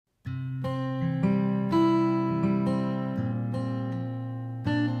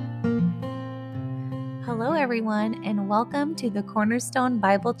Hello, everyone, and welcome to the Cornerstone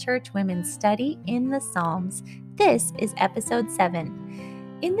Bible Church Women's Study in the Psalms. This is episode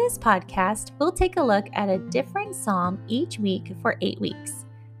 7. In this podcast, we'll take a look at a different psalm each week for 8 weeks.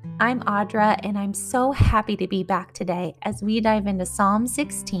 I'm Audra, and I'm so happy to be back today as we dive into Psalm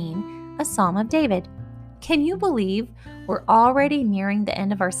 16, a Psalm of David. Can you believe we're already nearing the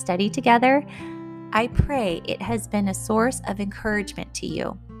end of our study together? I pray it has been a source of encouragement to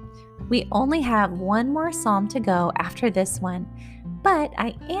you. We only have one more psalm to go after this one, but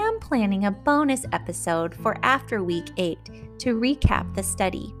I am planning a bonus episode for after week 8 to recap the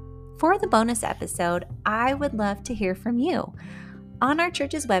study. For the bonus episode, I would love to hear from you. On our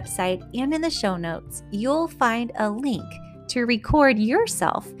church's website and in the show notes, you'll find a link to record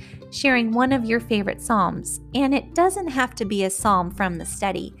yourself sharing one of your favorite psalms, and it doesn't have to be a psalm from the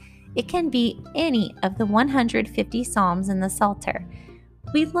study. It can be any of the 150 psalms in the Psalter.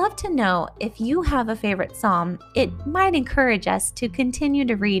 We'd love to know if you have a favorite psalm. It might encourage us to continue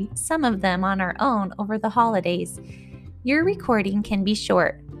to read some of them on our own over the holidays. Your recording can be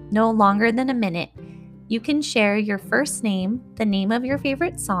short, no longer than a minute. You can share your first name, the name of your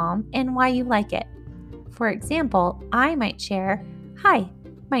favorite psalm, and why you like it. For example, I might share, "Hi,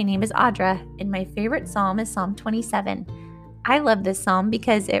 my name is Audra, and my favorite psalm is Psalm 27. I love this psalm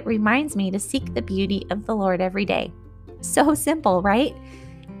because it reminds me to seek the beauty of the Lord every day." So simple, right?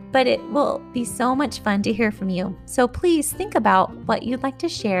 But it will be so much fun to hear from you. So please think about what you'd like to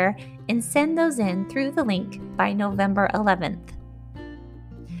share and send those in through the link by November 11th.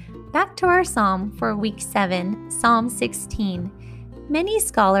 Back to our psalm for week 7, Psalm 16. Many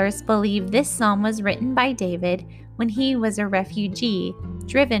scholars believe this psalm was written by David when he was a refugee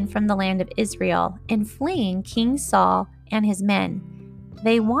driven from the land of Israel and fleeing King Saul and his men.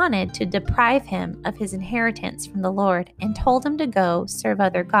 They wanted to deprive him of his inheritance from the Lord and told him to go serve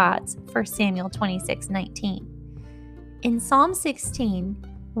other gods, 1 Samuel 26:19. In Psalm 16,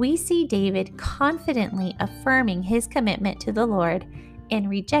 we see David confidently affirming his commitment to the Lord and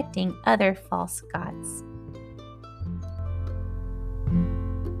rejecting other false gods.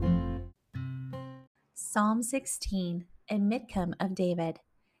 Psalm 16, a Miktam of David.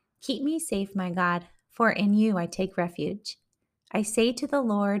 Keep me safe, my God, for in you I take refuge. I say to the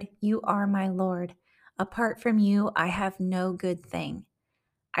Lord, you are my Lord. Apart from you, I have no good thing.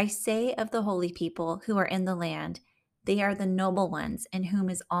 I say of the holy people who are in the land, they are the noble ones in whom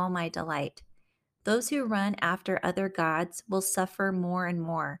is all my delight. Those who run after other gods will suffer more and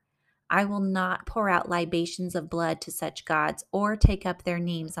more. I will not pour out libations of blood to such gods or take up their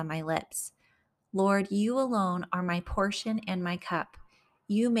names on my lips. Lord, you alone are my portion and my cup.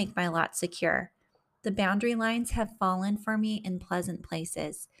 You make my lot secure. The boundary lines have fallen for me in pleasant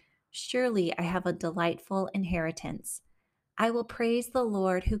places. Surely I have a delightful inheritance. I will praise the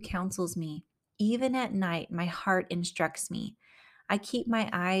Lord who counsels me. Even at night, my heart instructs me. I keep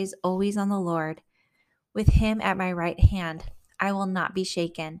my eyes always on the Lord. With him at my right hand, I will not be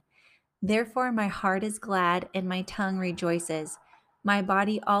shaken. Therefore, my heart is glad and my tongue rejoices. My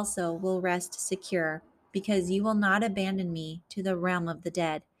body also will rest secure, because you will not abandon me to the realm of the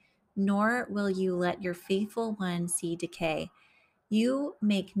dead, nor will you let your faithful one see decay. You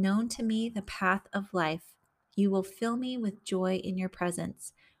make known to me the path of life. You will fill me with joy in your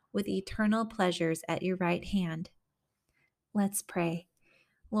presence, with eternal pleasures at your right hand. Let's pray.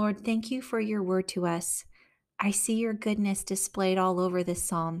 Lord, thank you for your word to us. I see your goodness displayed all over this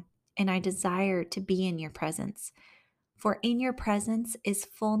psalm, and I desire to be in your presence. For in your presence is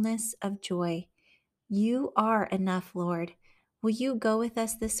fullness of joy. You are enough, Lord. Will you go with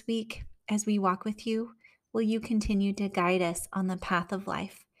us this week as we walk with you? Will you continue to guide us on the path of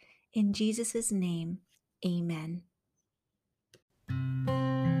life? In Jesus' name, amen.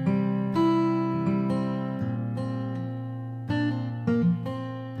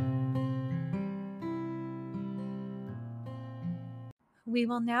 We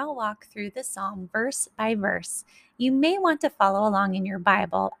will now walk through the psalm verse by verse. You may want to follow along in your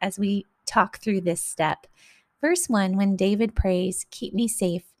Bible as we talk through this step. Verse 1, when David prays, "Keep me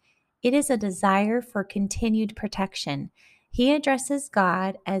safe," it is a desire for continued protection. He addresses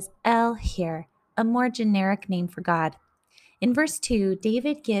God as El here, a more generic name for God. In verse 2,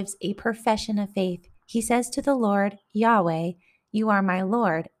 David gives a profession of faith. He says to the Lord, Yahweh, you are my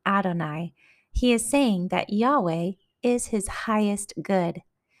Lord, Adonai. He is saying that Yahweh is his highest good.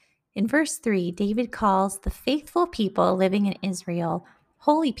 In verse 3, David calls the faithful people living in Israel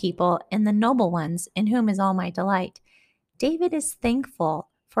holy people and the noble ones in whom is all my delight. David is thankful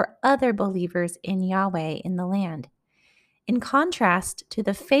for other believers in Yahweh in the land. In contrast to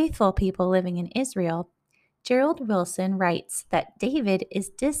the faithful people living in Israel, Gerald Wilson writes that David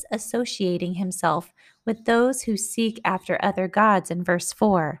is disassociating himself with those who seek after other gods in verse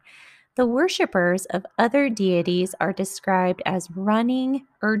 4. The worshippers of other deities are described as running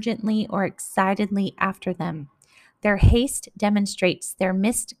urgently or excitedly after them. Their haste demonstrates their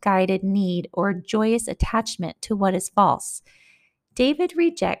misguided need or joyous attachment to what is false. David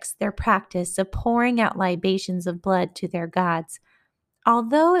rejects their practice of pouring out libations of blood to their gods.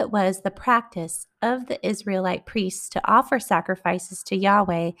 Although it was the practice of the Israelite priests to offer sacrifices to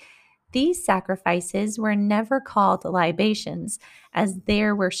Yahweh, these sacrifices were never called libations, as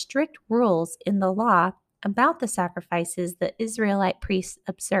there were strict rules in the law about the sacrifices the Israelite priests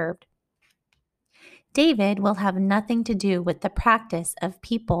observed. David will have nothing to do with the practice of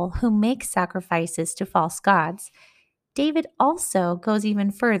people who make sacrifices to false gods. David also goes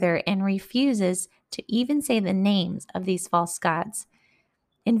even further and refuses to even say the names of these false gods.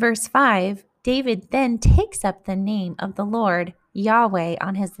 In verse 5, David then takes up the name of the Lord, Yahweh,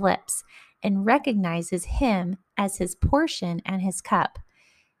 on his lips and recognizes him as his portion and his cup.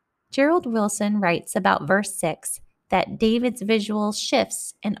 Gerald Wilson writes about verse 6 that David's visual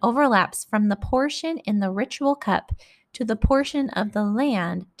shifts and overlaps from the portion in the ritual cup to the portion of the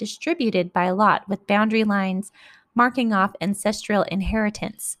land distributed by lot with boundary lines marking off ancestral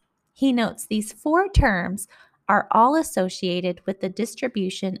inheritance. He notes these four terms are all associated with the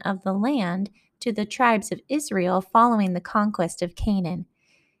distribution of the land to the tribes of Israel following the conquest of Canaan.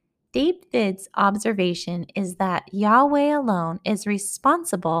 David's observation is that Yahweh alone is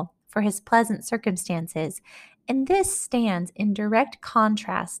responsible for his pleasant circumstances, and this stands in direct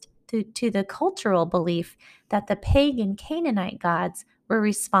contrast to the cultural belief that the pagan Canaanite gods were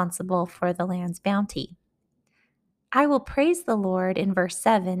responsible for the land's bounty. I will praise the Lord in verse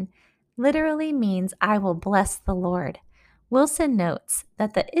 7 literally means I will bless the Lord. Wilson notes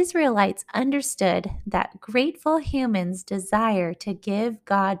that the Israelites understood that grateful humans desire to give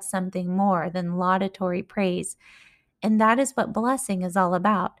God something more than laudatory praise, and that is what blessing is all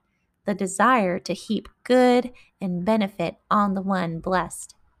about, the desire to heap good and benefit on the one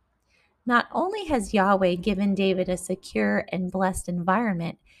blessed. Not only has Yahweh given David a secure and blessed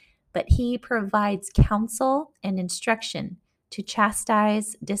environment, but he provides counsel and instruction to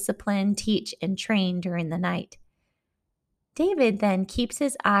chastise, discipline, teach, and train during the night. David then keeps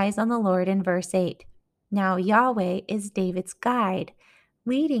his eyes on the Lord in verse 8. Now Yahweh is David's guide,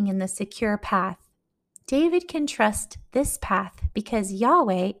 leading in the secure path. David can trust this path because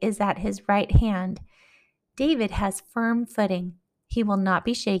Yahweh is at his right hand. David has firm footing. He will not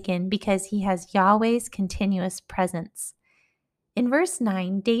be shaken because he has Yahweh's continuous presence. In verse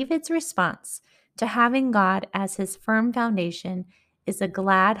 9, David's response to having God as his firm foundation is a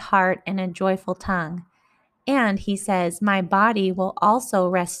glad heart and a joyful tongue. And he says, my body will also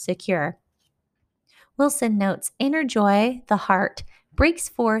rest secure. Wilson notes inner joy, the heart, breaks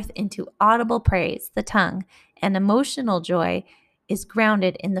forth into audible praise, the tongue, and emotional joy is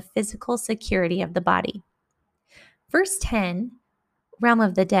grounded in the physical security of the body. Verse 10, realm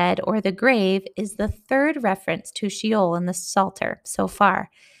of the dead or the grave, is the third reference to Sheol in the Psalter so far.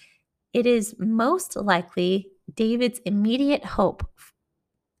 It is most likely David's immediate hope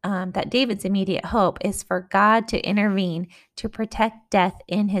is for God to intervene to protect death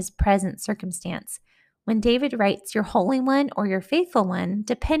in his present circumstance. When David writes your Holy One or your Faithful One,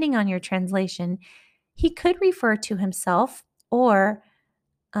 depending on your translation, he could refer to himself or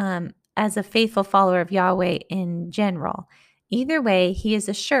as a faithful follower of Yahweh in general. Either way, he is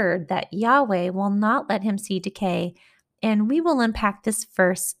assured that Yahweh will not let him see decay, and we will unpack this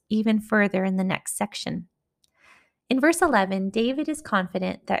verse even further in the next section. In verse 11, David is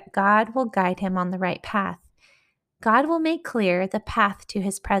confident that God will guide him on the right path. God will make clear the path to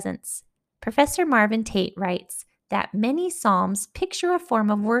his presence. Professor Marvin Tate writes that many psalms picture a form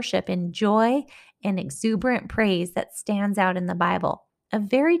of worship in joy and exuberant praise that stands out in the Bible, a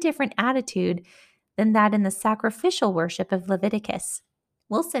very different attitude than that in the sacrificial worship of Leviticus.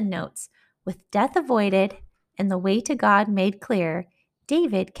 Wilson notes, with death avoided and the way to God made clear,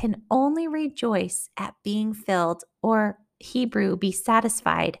 David can only rejoice at being filled, or Hebrew, be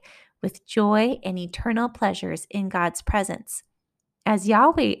satisfied with joy and eternal pleasures in God's presence. As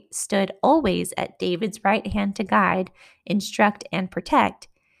Yahweh stood always at David's right hand to guide, instruct, and protect,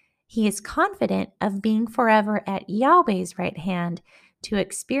 he is confident of being forever at Yahweh's right hand to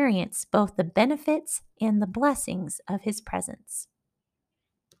experience both the benefits and the blessings of his presence.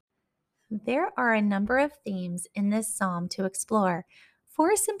 There are a number of themes in this psalm to explore.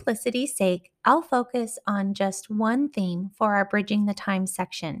 For simplicity's sake, I'll focus on just one theme for our Bridging the Time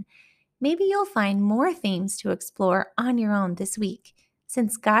section. Maybe you'll find more themes to explore on your own this week.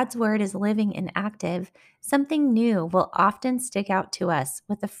 Since God's word is living and active, something new will often stick out to us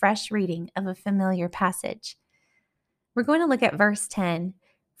with a fresh reading of a familiar passage. We're going to look at verse 10.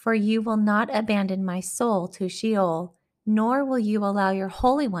 For you will not abandon my soul to Sheol, nor will you allow your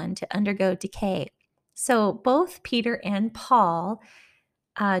Holy One to undergo decay. So both Peter and Paul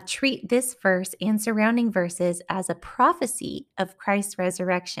treat this verse and surrounding verses as a prophecy of Christ's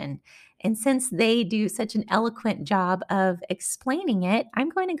resurrection. And since they do such an eloquent job of explaining it, I'm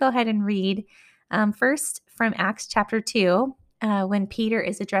going to go ahead and read first from Acts chapter 2, when Peter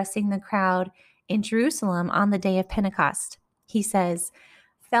is addressing the crowd in Jerusalem on the day of Pentecost. He says,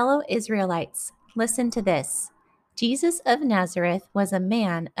 "Fellow Israelites, listen to this. Jesus of Nazareth was a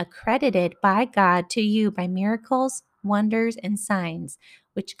man accredited by God to you by miracles, wonders, and signs,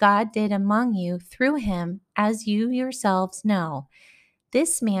 which God did among you through him, as you yourselves know.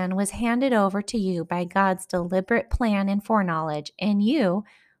 This man was handed over to you by God's deliberate plan and foreknowledge, and you,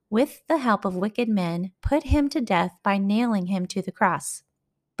 with the help of wicked men, put him to death by nailing him to the cross.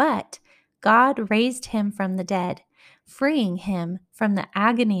 But God raised him from the dead, freeing him from the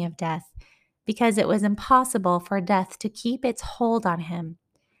agony of death, because it was impossible for death to keep its hold on him.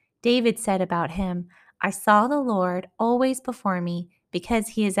 David said about him, I saw the Lord always before me. Because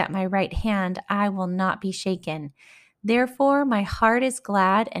he is at my right hand, I will not be shaken. Therefore, my heart is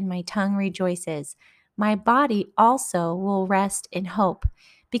glad and my tongue rejoices. My body also will rest in hope,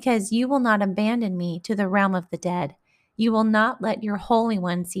 because you will not abandon me to the realm of the dead. You will not let your Holy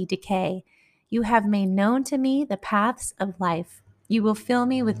One see decay. You have made known to me the paths of life. You will fill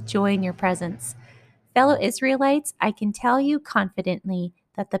me with joy in your presence. Fellow Israelites, I can tell you confidently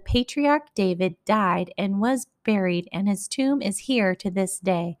that the patriarch David died and was buried, and his tomb is here to this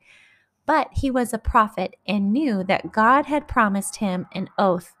day. But he was a prophet and knew that God had promised him an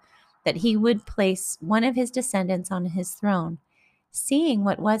oath that he would place one of his descendants on his throne. Seeing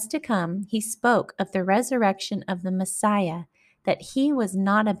what was to come, he spoke of the resurrection of the Messiah, that he was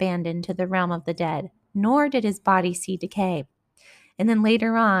not abandoned to the realm of the dead, nor did his body see decay. And then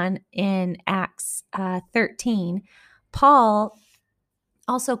later on in Acts 13, Paul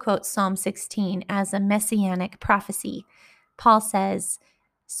also quotes Psalm 16 as a messianic prophecy. Paul says,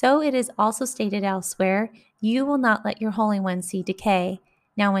 So it is also stated elsewhere, you will not let your Holy One see decay.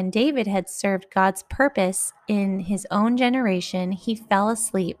 Now when David had served God's purpose in his own generation, he fell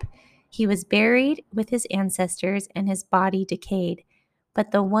asleep. He was buried with his ancestors, and his body decayed.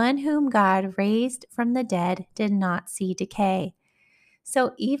 But the one whom God raised from the dead did not see decay.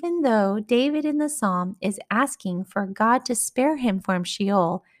 So even though David in the psalm is asking for God to spare him from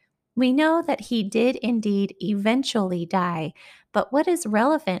Sheol, we know that he did indeed eventually die. But what is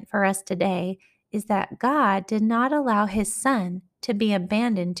relevant for us today is that God did not allow his son to be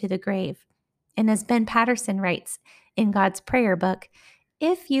abandoned to the grave. And as Ben Patterson writes in God's prayer book,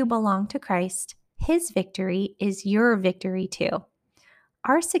 if you belong to Christ, his victory is your victory too.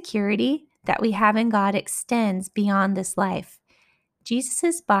 Our security that we have in God extends beyond this life.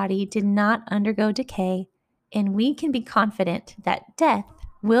 Jesus' body did not undergo decay, and we can be confident that death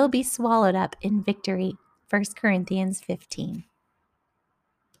will be swallowed up in victory. 1 Corinthians 15.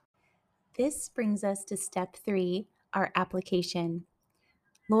 This brings us to step 3, our application.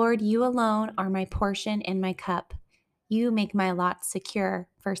 Lord, you alone are my portion and my cup. You make my lot secure.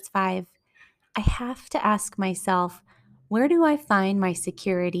 Verse 5. I have to ask myself, where do I find my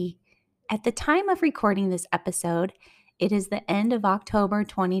security? At the time of recording this episode, it is the end of October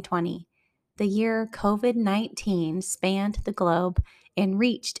 2020, the year COVID-19 spanned the globe and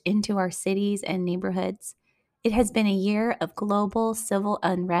reached into our cities and neighborhoods. It has been a year of global civil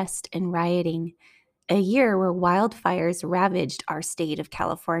unrest and rioting, a year where wildfires ravaged our state of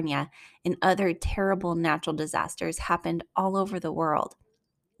California and other terrible natural disasters happened all over the world.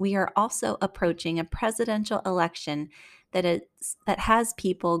 We are also approaching a presidential election that has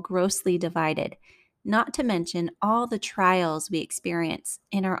people grossly divided, not to mention all the trials we experience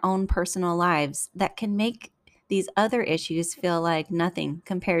in our own personal lives that can make these other issues feel like nothing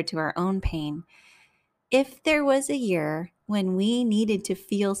compared to our own pain. If there was a year when we needed to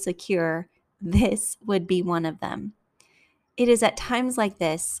feel secure, this would be one of them. It is at times like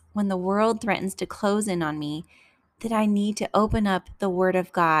this, when the world threatens to close in on me, that I need to open up the Word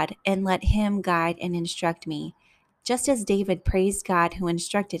of God and let Him guide and instruct me. Just as David praised God who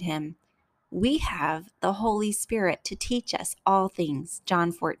instructed him, we have the Holy Spirit to teach us all things,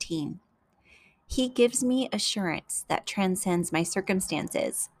 John 14. He gives me assurance that transcends my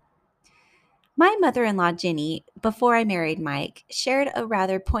circumstances. My mother-in-law, Ginny, before I married Mike, shared a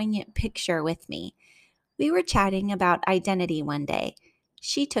rather poignant picture with me. We were chatting about identity one day.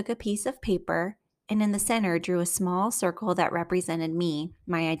 She took a piece of paper and in the center drew a small circle that represented me,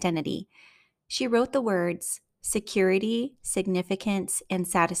 my identity. She wrote the words security, significance, and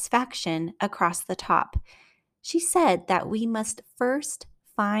satisfaction across the top. She said that we must first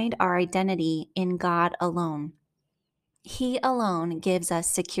find our identity in God alone. He alone gives us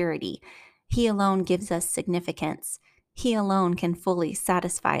security. He alone gives us significance. He alone can fully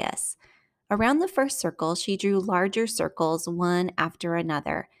satisfy us. Around the first circle, she drew larger circles, one after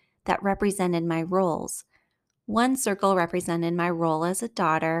another, that represented my roles. One circle represented my role as a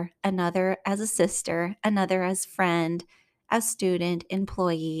daughter, another as a sister, another as friend, as student,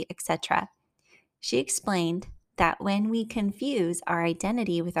 employee, etc. She explained that when we confuse our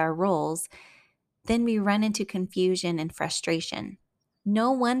identity with our roles, then we run into confusion and frustration.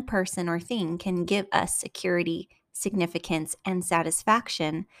 No one person or thing can give us security, significance, and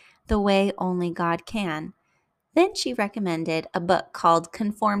satisfaction the way only God can. Then she recommended a book called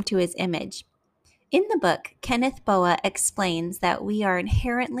Conform to His Image. In the book, Kenneth Boa explains that we are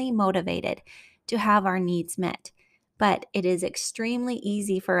inherently motivated to have our needs met, but it is extremely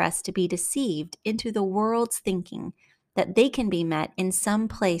easy for us to be deceived into the world's thinking that they can be met in some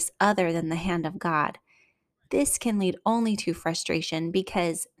place other than the hand of God. This can lead only to frustration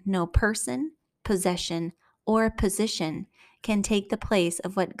because no person, possession, or position can take the place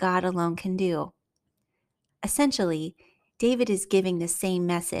of what God alone can do. Essentially, David is giving the same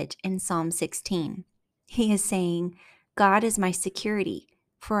message in Psalm 16. He is saying, God is my security,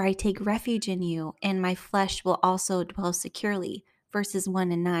 for I take refuge in you, and my flesh will also dwell securely, verses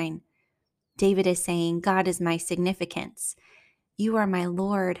 1 and 9. David is saying, God is my significance. You are my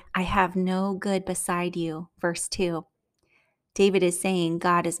Lord, I have no good beside you, verse 2. David is saying,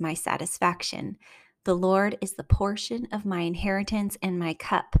 God is my satisfaction. The Lord is the portion of my inheritance and my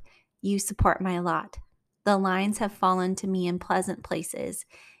cup. You support my lot. The lines have fallen to me in pleasant places.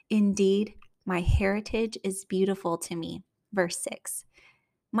 Indeed, my heritage is beautiful to me. Verse 6.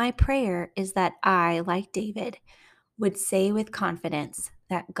 My prayer is that I, like David, would say with confidence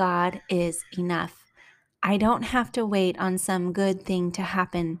that God is enough. I don't have to wait on some good thing to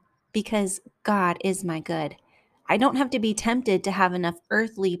happen because God is my good. I don't have to be tempted to have enough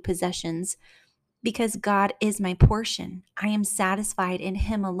earthly possessions because God is my portion. I am satisfied in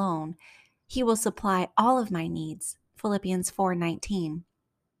Him alone. He will supply all of my needs. Philippians 4:19.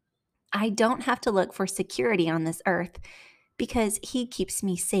 I don't have to look for security on this earth because He keeps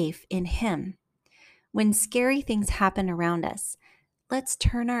me safe in Him. When scary things happen around us, let's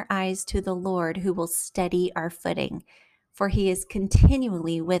turn our eyes to the Lord who will steady our footing, for He is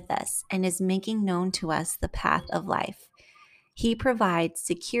continually with us and is making known to us the path of life. He provides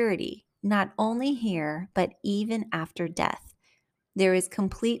security not only here, but even after death. There is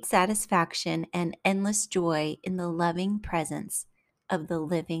complete satisfaction and endless joy in the loving presence of the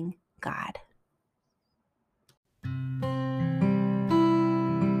living God.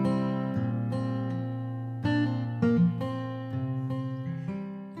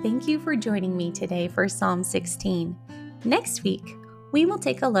 Thank you for joining me today for Psalm 16. Next week, we will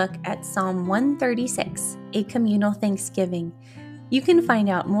take a look at Psalm 136, a communal thanksgiving. You can find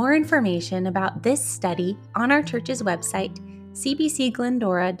out more information about this study on our church's website,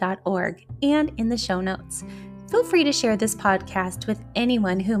 cbcglendora.org, and in the show notes. Feel free to share this podcast with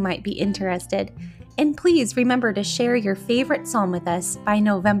anyone who might be interested. And please remember to share your favorite psalm with us by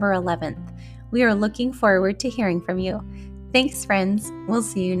November 11th. We are looking forward to hearing from you. Thanks, friends. We'll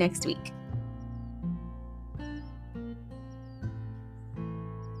see you next week.